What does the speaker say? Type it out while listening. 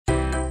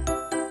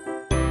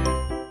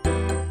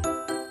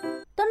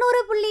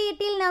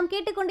வீட்டில் நாம்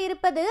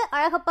கேட்டுக்கொண்டிருப்பது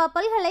அழகப்பா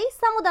பல்கலை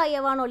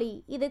சமுதாய வானொலி.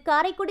 இது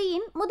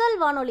காரைக்குடியின் முதல்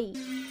வானொலி.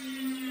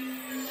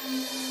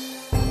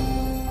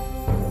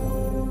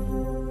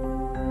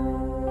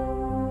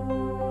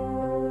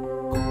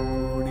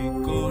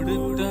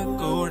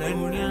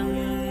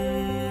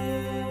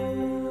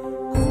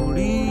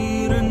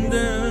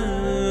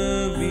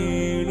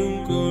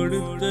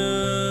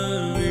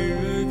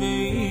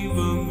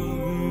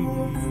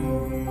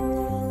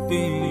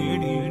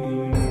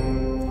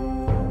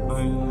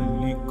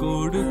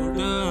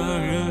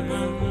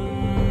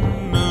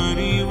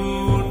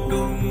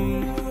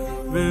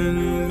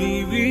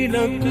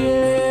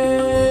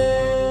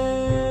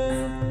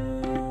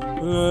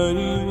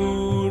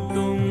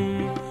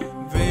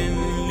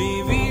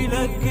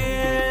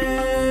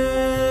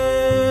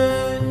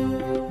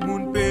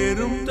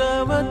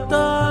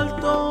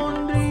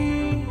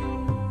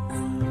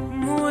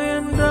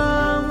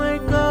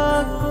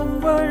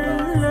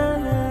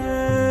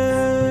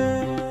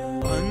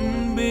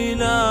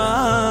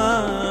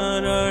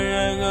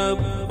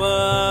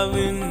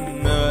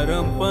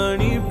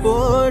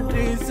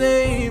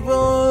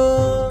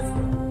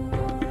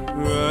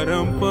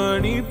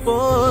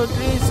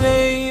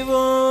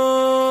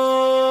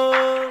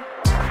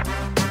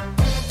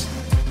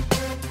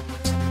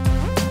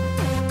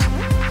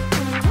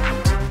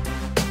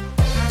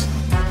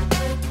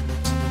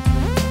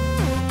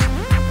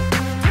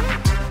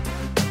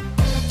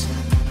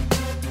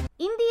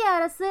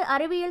 அரசு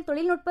அறிவியல்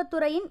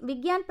தொழில்நுட்பத்துறையின்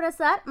விக்யான்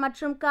பிரசார்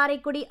மற்றும்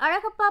காரைக்குடி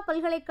அழகப்பா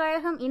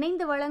பல்கலைக்கழகம்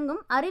இணைந்து வழங்கும்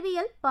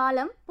அறிவியல்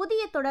பாலம்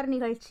புதிய தொடர்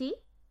நிகழ்ச்சி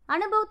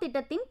அனுபவ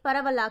திட்டத்தின்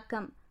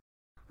பரவலாக்கம்.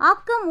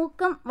 ஆக்கம்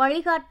ஊக்கம்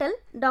வழிகாட்டல்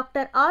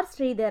டாக்டர் ஆர்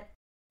ஸ்ரீதர்.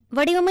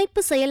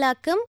 வடிவமைப்பு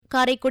செயலாக்கம்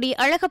காரைக்குடி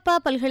அழகப்பா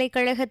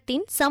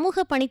பல்கலைக்கழகத்தின்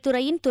சமூக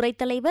பணித்துறையின்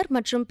துறைத் தலைவர்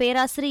மற்றும்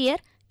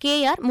பேராசிரியர்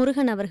KR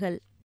முருகன் அவர்கள்.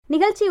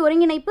 நிகழ்ச்சி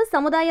ஒருங்கிணைப்பு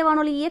சமுதாய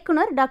வானொலி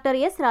இயக்குனர் டாக்டர்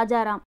S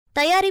ராஜாராம்.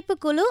 தயாரிப்பு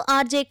குழு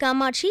RJ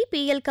Kamakshi,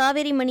 PL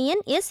Kaveri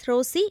Maniyan, S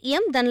Rousey,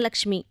 M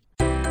Dhanalakshmi.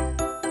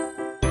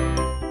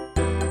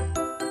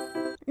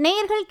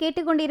 நேயர்கள்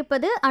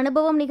கேட்டுக்கொண்டிருப்பது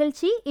அனுபவம்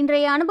நிகழ்ச்சி.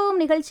 இன்றைய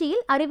அனுபவம்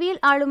நிகழ்ச்சியில்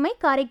அறிவியல் ஆளுமை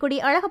காரைக்குடி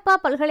அழகப்பா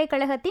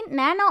பல்கலைக்கழகத்தின்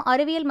நானோ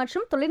அறிவியல்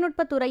மற்றும்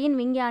தொழில்நுட்பத்துறையின்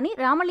விஞ்ஞானி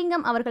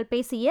ராமலிங்கம் அவர்கள்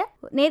பேசிய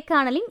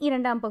நேர்காணலின்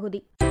 2ஆம்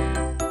பகுதி.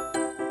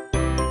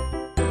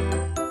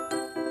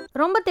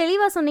 ரொம்ப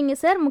தெளிவா சொன்னீங்க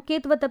சார்,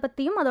 முக்கியத்துவத்தை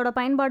பத்தியும் அதோட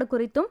பயன்பாடு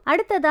குறித்தும்.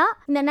 அடுத்ததா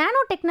இந்த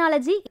நானோ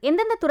டெக்னாலஜி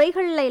எந்தெந்த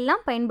துறைகள்ல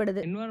எல்லாம்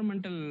பயன்படுது?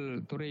 என்விரான்மெண்டல்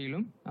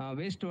துறையிலும்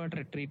வேஸ்ட்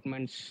வாட்டர்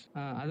ட்ரீட்மெண்ட்ஸ்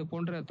அது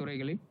போன்ற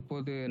துறைகளில்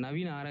இப்போது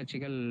நவீன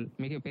ஆராய்ச்சிகள்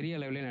மிக பெரிய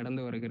அளவில்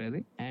நடந்து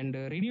வருகிறது. அண்ட்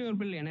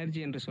ரினியூவபிள்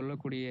எனர்ஜி என்று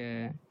சொல்லக்கூடிய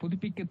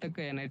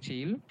புதுப்பிக்கத்தக்க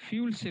எனர்ஜியில்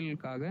ஃபியூல்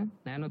செல்லுக்காக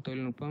நானோ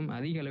தொழில்நுட்பம்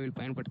அதிக அளவில்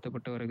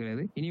பயன்படுத்தப்பட்டு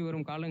வருகிறது. இனி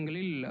வரும்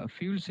காலங்களில்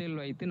ஃபியூல் செல்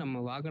வைத்து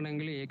நம்ம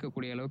வாகனங்களை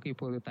இயக்கக்கூடிய அளவுக்கு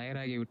இப்போது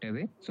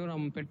தயாராகிவிட்டது. ஸோ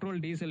நம்ம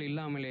பெட்ரோல் டீசல்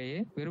இல்லாமலேயே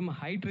வெறும்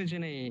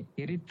ஹைட்ரஜனை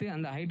எரித்து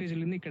அந்த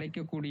ஹைட்ரஜனிலிருந்து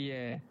கிடைக்கக்கூடிய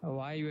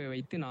வாயுவை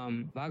வைத்து நாம்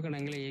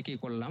வாகனங்களை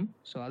இயக்கிக் கொள்ளலாம்.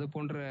 ஸோ அது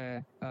போன்ற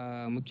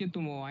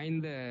முக்கியத்துவம்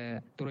வாய்ந்த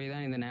துறை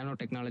தான் இந்த நானோ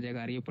டெக்னாலஜியாக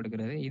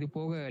அறியப்படுகிறது. இது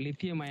போக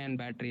lithium ion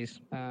batteries,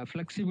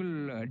 flexible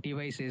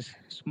devices,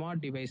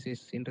 smart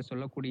devices என்று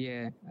சொல்லக்கூடிய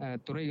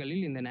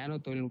துறைகளில் இந்த நானோ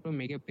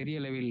தொழில்நுட்பம் மிக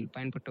பெரிய அளவில்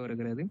பயன்பட்டு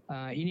வருகிறது.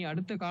 இனி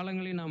அடுத்த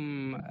காலங்களில் நாம்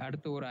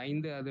அடுத்த ஒரு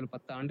 5 அதில்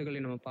 10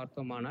 ஆண்டுகளில் நம்ம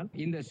பார்த்தோமானால்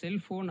இந்த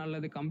செல்போன்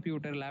அல்லது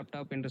கம்ப்யூட்டர்,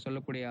 லேப்டாப் என்று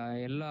சொல்லக்கூடிய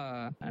எல்லா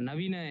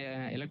நவீன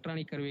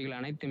எலக்ட்ரானிக் கருவிகள்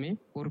அனைத்துமே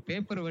ஒரு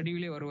பேப்பர்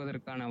வடிவிலே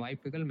வருவதற்கான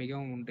வாய்ப்புகள்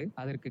மிகவும் உண்டு.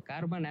 அதற்கு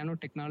கார்பன் நானோ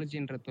டெக்னாலஜி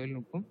என்ற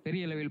தொழில்நுட்பம்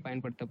பெரிய அளவில்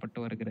பயன்படுத்தப்பட்டு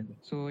வருகிறது.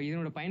 ஸோ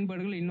இதனோட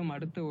பயன்பாடுகள் இன்னும்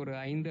அடுத்த ஒரு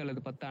 5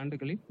 அல்லது 10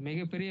 ஆண்டுகளில்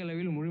மிகப்பெரிய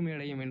அளவில்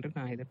முழுமையடையும் என்று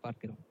நான்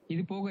எதிர்பார்க்கிறோம்.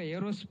 இது போக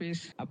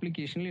ஏரோஸ்பேஸ்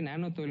அப்ளிகேஷனில்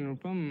நானோ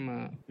தொழில்நுட்பம்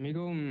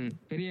மிகவும்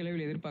பெரிய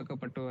அளவில்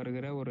எதிர்பார்க்கப்பட்டு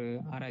வருகிற ஒரு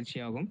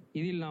ஆராய்ச்சியாகும்.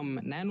 இதில் நாம்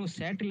நானோ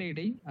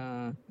சேட்டலைட்டை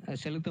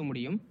செலுத்த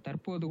முடியும்.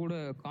 தற்போது கூட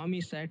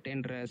காமிசாட்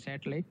என்ற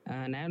சேட்டலைட்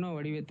நானோ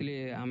வடிவத்திலே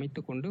அமைத்து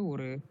கொண்டு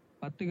ஒரு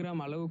 10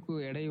 கிராம் அளவுக்கு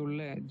எடையுள்ள,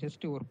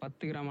 ஜஸ்ட் ஒரு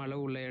 10 கிராம்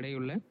அளவு உள்ள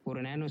எடையுள்ள ஒரு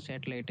நானோ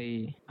சேட்டலைட்டை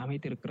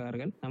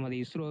அமைத்திருக்கிறார்கள். நமது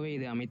இஸ்ரோவே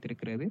இது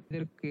அமைத்திருக்கிறது.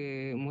 இதற்கு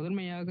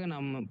முதன்மையாக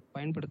நாம்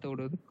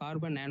பயன்படுத்துவது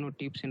கார்பன் நானோ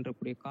டியூப்ஸ்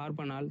என்றக்கூடிய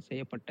கார்பனால்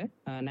செய்யப்பட்ட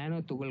நானோ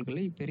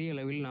துகள்களை பெரிய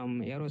அளவில் நாம்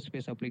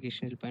ஏரோஸ்பேஸ்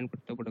அப்ளிகேஷனில்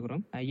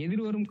பயன்படுத்தப்படுகிறோம்.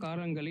 எதிர்வரும்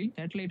காலங்களில்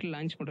சேட்டலைட்டில்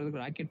லான்ச்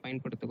பண்றதுக்கு ராக்கெட்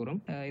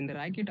பயன்படுத்துகிறோம். இந்த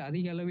ராக்கெட்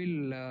அதிக அளவில்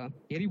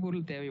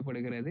எரிபொருள்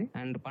தேவைப்படுகிறது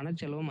அண்ட்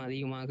பணச்செலவும்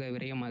அதிகமாக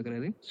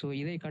விரயமாகிறது. ஸோ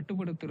இதை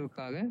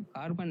கட்டுப்படுத்துவதற்காக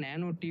கார்பன்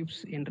நானோ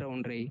டியூப்ஸ் என்ற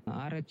ஒன்றை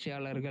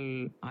ஆராய்ச்சியாளர்கள்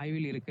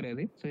ஆய்வில்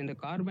இருக்கிறது. ஸோ இந்த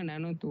கார்பன்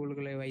நானோ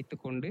தூள்களை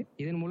வைத்துக் கொண்டு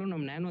இதன் மூலம்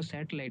நம் நானோ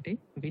சேட்டலைட்டை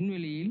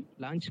விண்வெளியில்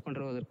லான்ச்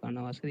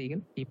பண்றதற்கான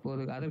வசதிகள்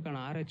இப்போது அதற்கான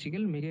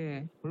ஆராய்ச்சிகள் மிக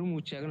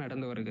முழுமூச்சாக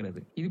நடந்து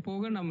வருகிறது. இது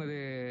போக நமது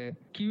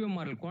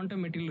QMR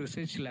quantum material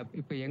research lab,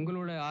 இப்போ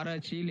எங்களோட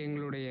ஆராய்ச்சியில்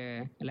எங்களுடைய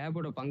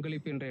லேபோட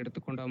பங்களிப்பு என்று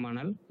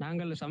எடுத்துக்கொண்டோமானால்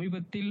நாங்கள்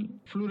சமீபத்தில்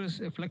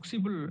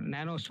ஃபிளெக்சிபிள்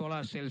நானோ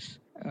சோலார் செல்ஸ்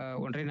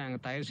ஒன்றை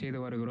நாங்கள் தயார் செய்து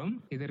வருகிறோம்.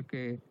 இதற்கு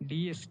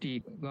டிஎஸ்டி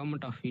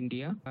கவர்மெண்ட் ஆஃப்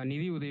இந்தியா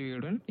நிதி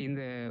உதவியுடன்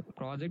இந்த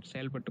ப்ராஜெக்ட்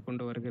செயல்பட்டு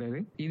கொண்டு வருகிறது.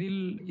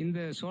 இதில் இந்த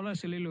சோலார்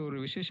செல்லில் ஒரு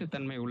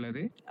விசேஷத்தன்மை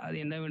உள்ளது. அது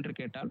என்னவென்று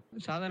கேட்டால்,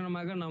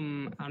 சாதாரணமாக நம்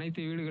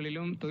அனைத்து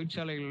வீடுகளிலும்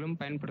தொழிற்சாலைகளிலும்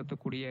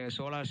பயன்படுத்தக்கூடிய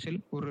சோலார்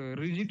செல் ஒரு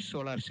ரிஜிட்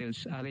சோலார்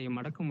செல்ஸ். அதை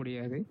மடக்க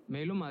முடியாது.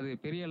 மேலும் அது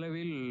பெரிய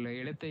அளவில்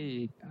இடத்தை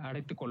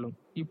அடைத்துக் கொள்ளும்.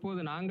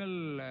 இப்போது நாங்கள்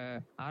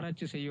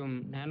ஆராய்ச்சி செய்யும்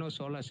நானோ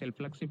solar cell,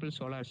 flexible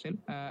solar cell,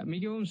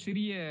 மிகவும்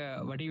சிறிய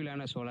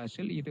வடிவிலான சோலார்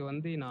செல்.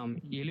 இது நாம்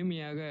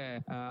எளிமையாக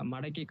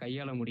மடக்கி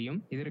கையாள முடியும்.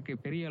 இதற்கு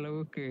பெரிய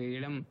அளவுக்கு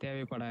இடம்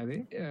தேவைப்படாது.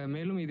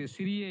 மேலும் இது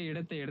சிறிய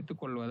இடத்தை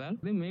எடுத்துக்கொள்வதால்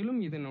மேலும்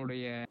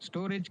இதனுடைய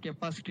ஸ்டோரேஜ்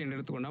கெப்பாசிட்டி என்று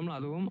எடுத்துக்கொண்டால்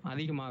அதுவும்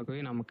அதிகமாகவே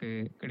நமக்கு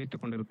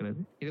கிடைத்துக் கொண்டிருக்கிறது.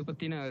 இதை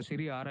பற்றின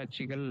சிறிய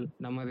ஆராய்ச்சிகள்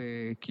நமது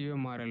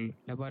QMRL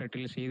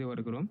லெபார்டரியில் செய்து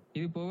வருகிறோம்.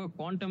 இது போக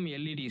குவாண்டம்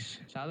எல்இடிஸ்,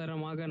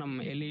 சாதாரணமாக நம்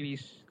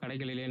எல்இடிஸ்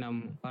கடைகளிலே நாம்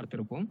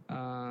பார்த்திருப்போம்.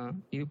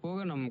 இது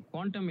போக நம்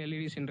குவாண்டம்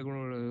எல்இடிஸ் என்ற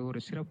ஒரு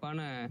சிறப்பான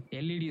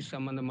எல்இடி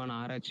சம்பந்தமான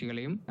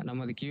ஆராய்ச்சிகளையும்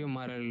நமது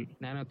QMRL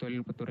நானோ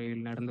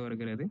தொழில்நுட்பத்துறையில் நடந்து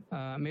வருகிறது.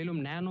 மேலும்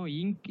நானோ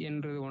இங்க்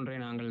என்று ஒன்றை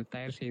நாங்கள்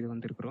தயார் செய்து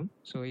வந்திருக்கிறோம்.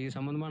 ஸோ இது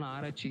சம்பந்தமான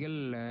ஆராய்ச்சிகள்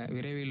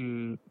விரைவில்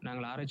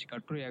நாங்கள் ஆராய்ச்சி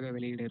கட்டுரையாக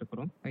வெளியிட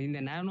இருக்கிறோம்.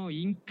 இந்த நானோ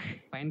இங்க்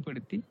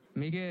பயன்படுத்தி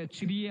மிக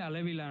சிறிய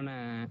அளவிலான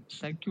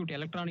சர்க்கியூட்,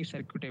 எலக்ட்ரானிக்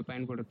சர்க்கியூட்டை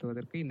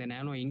பயன்படுத்துவதற்கு இந்த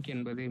நானோ இங்க்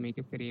என்பது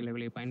மிகப்பெரிய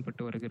அளவில்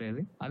பயன்பட்டு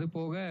வருகிறது.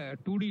 அதுபோக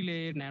 2D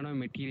லேயர் நானோ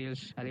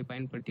மெட்டீரியல்ஸ் அதை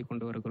பயன்படுத்தி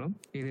கொண்டு வருகிறோம்.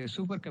 இது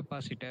super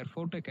capacitor,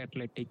 photo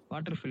catalytic,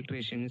 water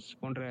filtrations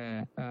போன்ற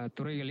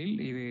துறைகளில்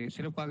இது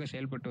சிறப்பாக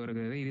செயல்பட்டு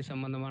வருகிறது. இது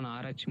சம்பந்தமான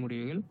ஆராய்ச்சி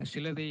முடிவுகள்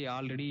சிலதை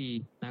ஆல்ரெடி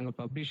நாங்கள்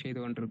பப்ளிஷ்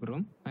செய்து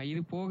கொண்டிருக்கிறோம்.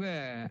 இது போக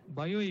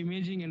பயோ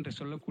இமேஜிங் என்று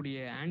சொல்லக்கூடிய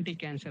ஆன்டி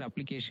கேன்சர்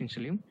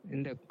அப்ளிகேஷன்ஸ்லையும்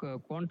இந்த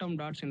குவாண்டம்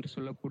டாட்ஸ் என்று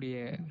சொல்லக்கூடிய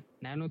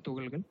நானோ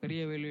துகள்கள் பெரிய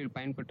அளவில்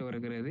பயன்பட்டு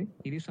வருகிறது.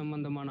 இது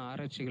சம்பந்தமான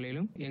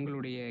ஆராய்ச்சிகளிலும்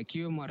எங்களுடைய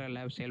QMRL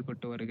லேப்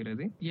செயல்பட்டு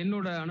வருகிறது.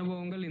 என்னோட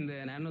அனுபவங்கள் இந்த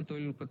நானோ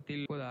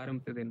தொழில்நுட்பத்தில் எப்போது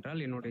ஆரம்பித்தது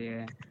என்றால், என்னுடைய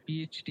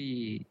PhD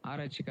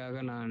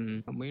ஆராய்ச்சிக்காக நான்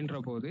முயன்ற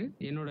போது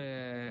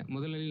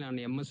முதலில்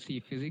நான் MSc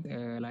பிசிக்ஸ்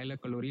லைலா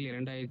கல்லூரியில்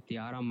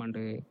 2006ஆம்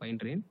ஆண்டு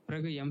பயின்றேன்.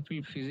 பிறகு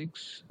MPhil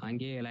பிசிக்ஸ்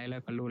அங்கே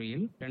லைலா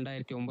கல்லூரியில்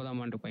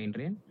 2009ஆம் ஆண்டு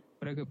பயின்றேன்.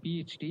 பிறகு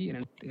PhD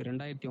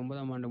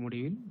 2009ஆம் ஆண்டு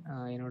முடிவில்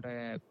என்னோட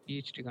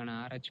PhDக்கான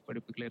ஆராய்ச்சி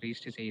படிப்புகளை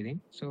ரெஜிஸ்டர் செய்தேன்.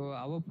 ஸோ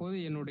அவ்வப்போது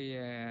என்னுடைய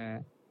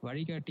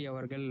வழிகாட்டி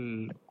அவர்கள்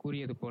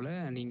கூறியது போல,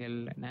 நீங்கள்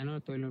நானோ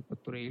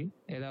தொழில்நுட்பத்துறையில்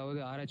ஏதாவது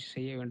ஆராய்ச்சி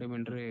செய்ய வேண்டும்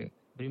என்று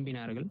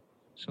விரும்பினார்கள்.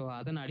 ஸோ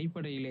அதன்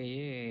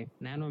அடிப்படையிலேயே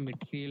நானோ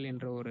மெட்டீரியல்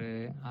என்ற ஒரு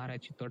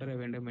ஆராய்ச்சி தொடர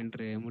வேண்டும்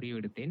என்று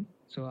முடிவெடுத்தேன்.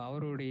 ஸோ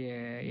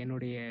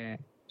என்னுடைய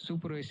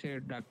சூப்பர்வைசர்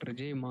டாக்டர்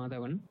J.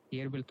 மாதவன்,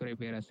 இயற்பியல் துறை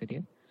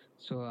பேராசிரியர்.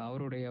 ஸோ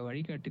அவருடைய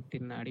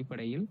வழிகாட்டத்தின்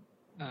அடிப்படையில்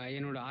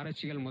என்னோட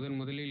ஆராய்ச்சிகள்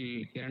முதலில்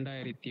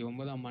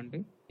 2009ஆம் ஆண்டு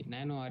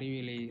நானோ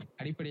அறிவியலை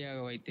அடிப்படையாக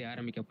வைத்து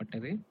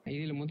ஆரம்பிக்கப்பட்டது.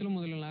 இதில்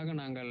முதலாக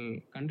நாங்கள்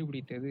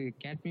கண்டுபிடித்தது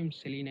கேட்மியம்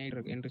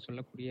செலினைடு என்று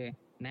சொல்லக்கூடிய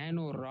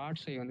நானோ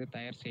ராட்ஸை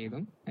தயார்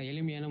செய்தோம்.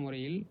 எளிமையான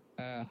முறையில்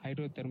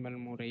ஹைட்ரோதெர்மல்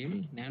முறையில்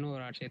நானோ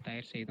ராட்ஸை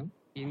தயார் செய்தோம்.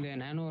 இந்த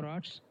நானோ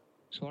ராட்ஸ்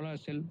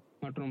சோலார் செல்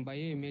மற்றும்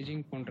பயோ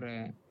இமேஜிங் போன்ற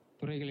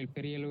துறைகளில்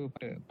பெரிய அளவு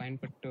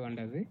பயன்பட்டு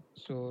வந்தது.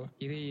 ஸோ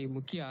இதை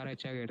முக்கிய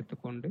ஆராய்ச்சியாக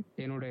எடுத்துக்கொண்டு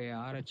என்னுடைய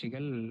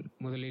ஆராய்ச்சிகள்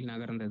முதலில்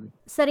நகர்ந்தது.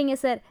 சரிங்க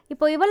சார்,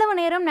 இப்போ இவ்வளவு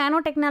நேரம் நானோ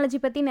டெக்னாலஜி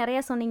பற்றி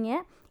நிறையா சொன்னீங்க.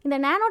 இந்த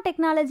நானோ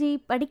டெக்னாலஜி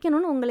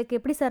படிக்கணும்னு உங்களுக்கு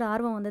எப்படி சார்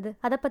ஆர்வம் வந்தது?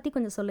 அதை பற்றி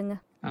கொஞ்சம் சொல்லுங்க.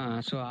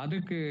 ஸோ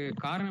அதுக்கு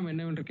காரணம்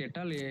என்னவென்று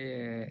கேட்டால்,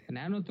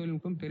 நானோ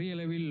தொழில்நுட்பம் பெரிய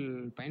அளவில்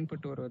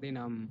பயன்பட்டு வருவதை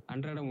நாம்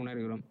அன்றாடம்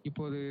உணர்கிறோம்.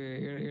 இப்போது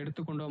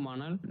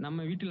எடுத்துக்கொண்டோமானால்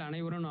நம்ம வீட்டில்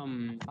அனைவரும் நாம்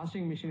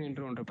வாஷிங் மிஷின்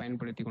என்று ஒன்றை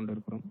பயன்படுத்தி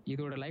கொண்டிருக்கிறோம்.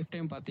 இதோட லைஃப்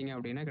டைம் பார்த்தீங்க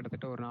அப்படின்னா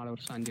கிட்டத்தட்ட ஒரு 4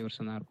 வருஷம் 5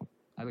 வருஷம் தான் இருக்கும்.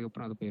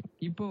 அதுக்கப்புறம் அது போயிடும்.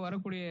 இப்போ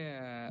வரக்கூடிய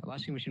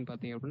வாஷிங் மிஷின்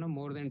பார்த்தீங்க அப்படின்னா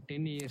மோர் தென்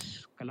 10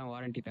 இயர்ஸ்க்கெல்லாம்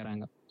வாரண்டி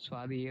தராங்க. ஸோ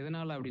அது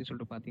எதனால அப்படின்னு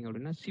சொல்லிட்டு பார்த்தீங்க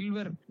அப்படின்னா,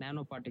 சில்வர்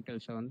நானோ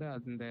பார்ட்டிகல்ஸை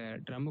அந்த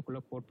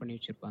ட்ரம்முக்குள்ளே கோட் பண்ணி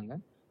வச்சிருப்பாங்க.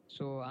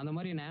 ஸோ அந்த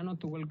மாதிரி நானோ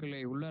துகள்களை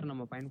உள்ளார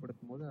நம்ம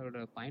பயன்படுத்தும் போது அதோட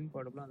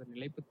பயன்பாடுகளும் அந்த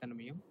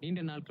நிலைப்புத்தன்மையும்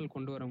நீண்ட நாட்கள்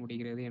கொண்டு வர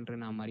முடிகிறது என்று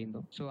நாம்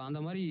அறிந்தோம். ஸோ அந்த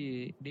மாதிரி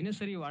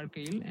தினசரி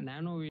வாழ்க்கையில்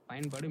நானோ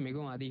பயன்பாடு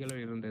மிகவும் அதிக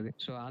அளவில் இருந்தது.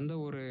 ஸோ அந்த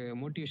ஒரு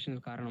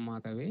மோட்டிவேஷன்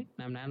காரணமாகவே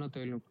நாம் நானோ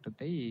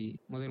தொழில்நுட்பத்தை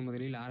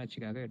முதலில்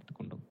ஆராய்ச்சிக்காக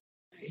எடுத்துக்கொண்டோம்.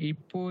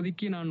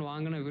 இப்போதைக்கு நான்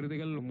வாங்கின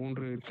விருதுகள்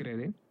 3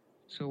 இருக்கிறது.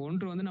 ஸோ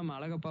ஒன்று நம்ம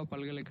அழகப்பா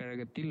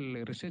பல்கலைக்கழகத்தில்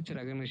ரிசர்ச்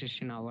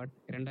ரெகக்னைசேஷன் அவார்ட்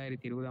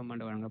 2020ஆம்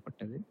ஆண்டு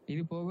வழங்கப்பட்டது.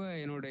 இது போக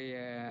என்னுடைய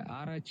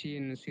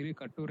ஆராய்ச்சியின் சிறு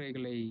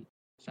கட்டுரைகளை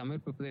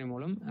சமர்ப்பிப்பதன்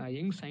மூலம்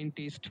யங்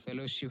சயின்டிஸ்ட்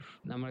ஃபெலோஷிப்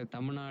நமது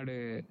Tamil Nadu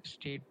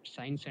state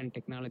science and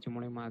technology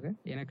மூலமாக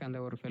எனக்கு அந்த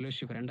ஒரு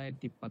ஃபெலோஷிப்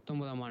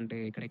 2019ஆம் ஆண்டு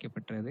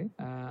கிடைக்கப்பட்டது.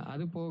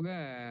 அது போக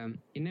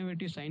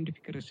innovative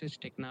scientific research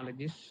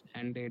technologies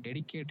and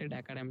dedicated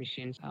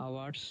academicians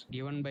awards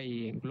given by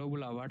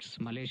global awards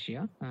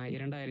Malaysia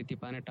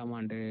 2018ஆம்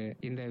ஆண்டு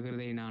இந்த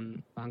விருதை நான்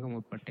வாங்க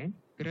முற்பட்டேன்.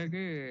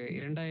 பிறகு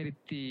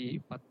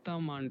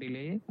 2010ஆம்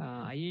ஆண்டிலே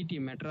IIT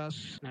மெட்ராஸ்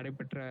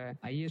நடைபெற்ற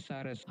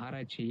ISRS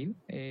ஆராய்ச்சியில்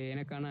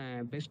எனக்கான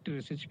பெஸ்ட்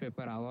ரிசர்ச்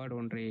பேப்பர் அவார்டு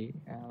ஒன்றை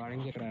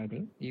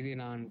வழங்குகிறார்கள். இது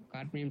நான்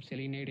காட்மியம்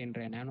செலினைடு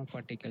என்ற நானோ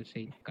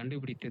பார்ட்டிகல்ஸை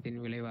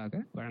கண்டுபிடித்ததின்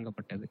விளைவாக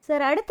வழங்கப்பட்டது.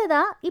 சார்,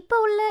 அடுத்ததா இப்போ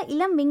உள்ள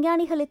இளம்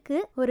விஞ்ஞானிகளுக்கு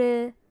ஒரு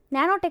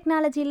நானோ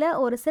டெக்னாலஜியில்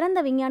ஒரு சிறந்த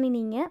விஞ்ஞானி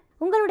நீங்கள்,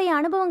 உங்களுடைய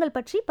அனுபவங்கள்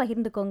பற்றி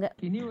பகிர்ந்துக்கோங்க.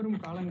 இனி வரும்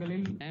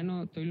காலங்களில் நானோ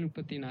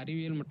தொழில்நுட்பத்தின்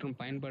அறிவியல் மற்றும்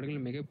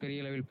பயன்பாடுகள்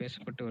மிகப்பெரிய அளவில்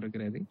பேசப்பட்டு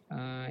வருகிறது.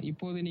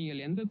 இப்போது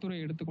நீங்கள் எந்த துறை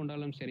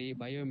எடுத்துக்கொண்டாலும் சரி,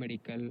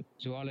 பயோமெடிக்கல்,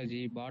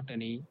 ஜுவாலஜி,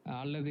 பாட்டனி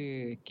அல்லது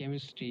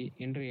கெமிஸ்ட்ரி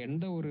என்று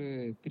எந்த ஒரு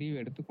பிரிவு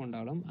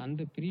எடுத்துக்கொண்டாலும்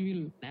அந்த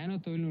பிரிவில் நானோ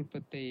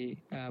தொழில்நுட்பத்தை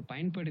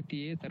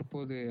பயன்படுத்தியே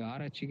தற்போது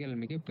ஆராய்ச்சிகள்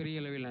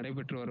மிகப்பெரிய அளவில்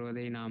நடைபெற்று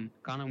வருவதை நாம்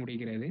காண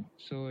முடிகிறது.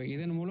 ஸோ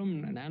இதன் மூலம்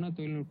நானோ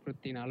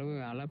தொழில்நுட்பத்தின் அளவு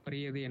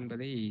அளப்பரியது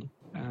என்பதை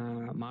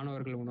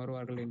மாணவர்கள்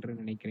உணர்வார்கள் என்று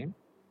நினைக்கிறேன்.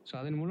 ஸோ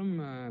அதன் மூலம்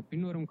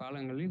பின்வரும்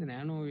காலங்களில் இந்த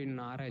நானோவின்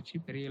ஆராய்ச்சி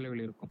பெரிய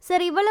அளவில் இருக்கும்.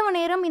 சார், இவ்வளவு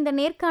நேரம் இந்த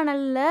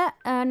நேர்காணலில்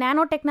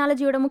நானோ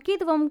டெக்னாலஜியோட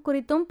முக்கியத்துவம்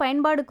குறித்தும்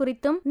பயன்பாடு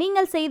குறித்தும்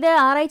நீங்கள் செய்த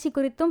ஆராய்ச்சி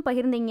குறித்தும்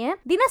பகிர்ந்தீங்க.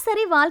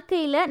 தினசரி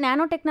வாழ்க்கையில்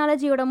நானோ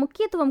டெக்னாலஜியோட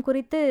முக்கியத்துவம்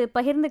குறித்து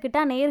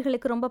பகிர்ந்துக்கிட்டா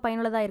நேயர்களுக்கு ரொம்ப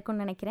பயனுள்ளதாக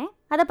இருக்கும்னு நினைக்கிறேன்.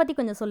 அதை பற்றி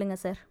கொஞ்சம்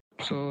சொல்லுங்கள் சார்.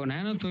 ஸோ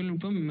நானோ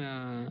தொழில்நுட்பம்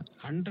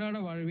அன்றாட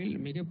வாழ்வில்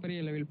மிகப்பெரிய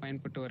அளவில்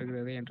பயன்பட்டு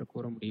வருகிறது என்று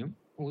கூற முடியும்.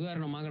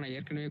 உதாரணமாக நான்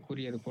ஏற்கனவே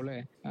கூறியது போல,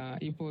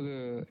 இப்போது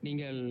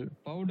நீங்கள்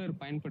பவுடர்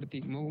பயன்படுத்தி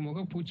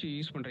முகப்பூச்சி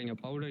யூஸ் பண்றீங்க,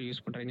 பவுடர்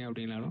யூஸ் பண்றீங்க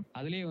அப்படின்னாலும்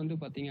அதுலேயே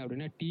பார்த்தீங்க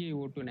அப்படின்னா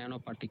TiO2 நானோ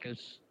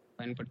பார்ட்டிகல்ஸ்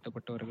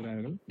பயன்படுத்தப்பட்டு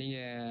வருகிறார்கள். நீங்க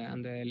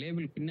அந்த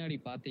லேபிள் பின்னாடி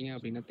பார்த்தீங்க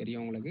அப்படின்னா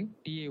தெரியும் உங்களுக்கு,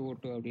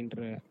 TiO2 அப்படின்ற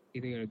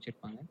இது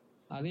வச்சிருப்பாங்க.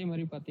 அதே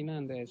மாதிரி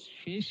பார்த்தீங்கன்னா அந்த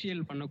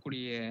ஃபேஷியல்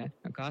பண்ணக்கூடிய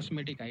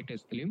காஸ்மெட்டிக்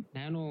ஐட்டம்ஸ்லையும்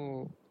நானோ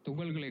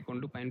துகள்களை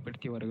கொண்டு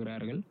பயன்படுத்தி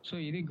வருகிறார்கள். ஸோ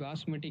இது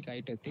காஸ்மெட்டிக்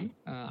ஐட்டத்தில்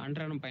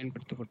அன்றாடம்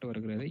பயன்படுத்தப்பட்டு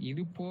வருகிறது.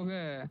 இது போக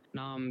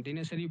நாம்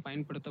தினசரி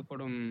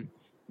பயன்படுத்தப்படும்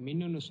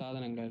மின்னணு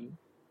சாதனங்கள்,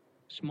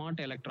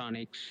 ஸ்மார்ட்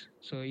எலக்ட்ரானிக்ஸ்,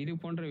 ஸோ இது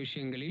போன்ற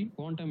விஷயங்களில்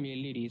குவாண்டம்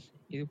LEDs,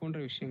 இது போன்ற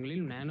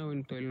விஷயங்களில்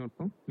நானோவின்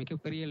தொழில்நுட்பம்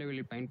மிகப்பெரிய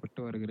அளவில்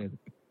பயன்பட்டு வருகிறது.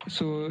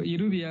 ஸோ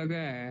இறுதியாக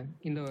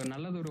இந்த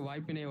நல்லதொரு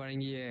வாய்ப்பினை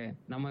வழங்கிய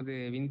நமது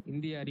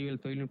இந்திய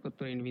அறிவியல்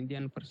தொழில்நுட்பத்துறையின்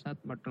விஞ்ஞான்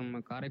பிரசாத் மற்றும்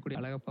காரைக்குடி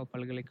அழகப்பா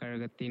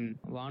பல்கலைக்கழகத்தின்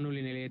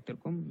வானொலி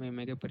நிலையத்திற்கும்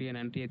மிகப்பெரிய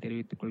நன்றியை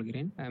தெரிவித்துக்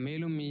கொள்கிறேன்.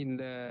 மேலும்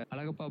இந்த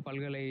அழகப்பா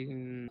பல்கலை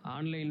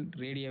ஆன்லைன்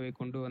ரேடியோவை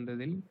கொண்டு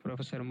வந்ததில்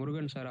ப்ரொஃபசர்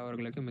முருகன் சார்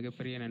அவர்களுக்கு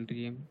மிகப்பெரிய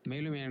நன்றியும்,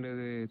 மேலும்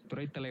எனது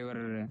துறைத்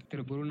தலைவர்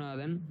திரு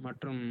குருநாதன்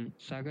மற்றும்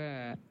சக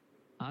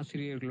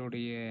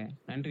ஆசிரியர்களுடைய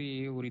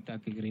நன்றியை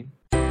உரித்தாக்குகிறேன்.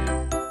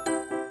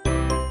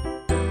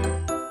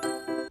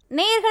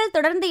 நேயர்கள்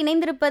தொடர்ந்து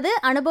இணைந்திருப்பது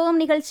அனுபவம்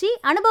நிகழ்ச்சி.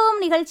 அனுபவம்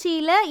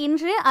நிகழ்ச்சியில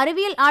இன்று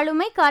அறிவியல்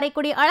ஆளுமை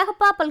காரைக்குடி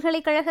அழகப்பா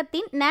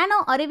பல்கலைக்கழகத்தின் நானோ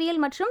அறிவியல்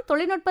மற்றும்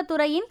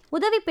தொழில்நுட்பத்துறையின்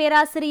உதவி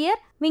பேராசிரியர்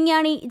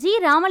விஞ்ஞானி G.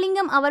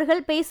 ராமலிங்கம்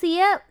அவர்கள்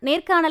பேசிய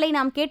நேர்காணலை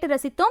நாம் கேட்டு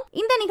ரசித்தோம்.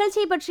 இந்த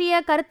நிகழ்ச்சியை பற்றிய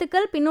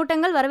கருத்துக்கள்,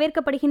 பின்னூட்டங்கள்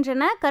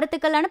வரவேற்கப்படுகின்றன.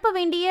 கருத்துக்கள் அனுப்ப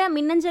வேண்டிய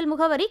மின்னஞ்சல்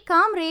முகவரி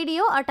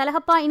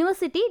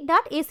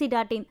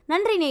comradio@alagappauniversity.ac.in.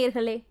 நன்றி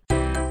நேயர்களே.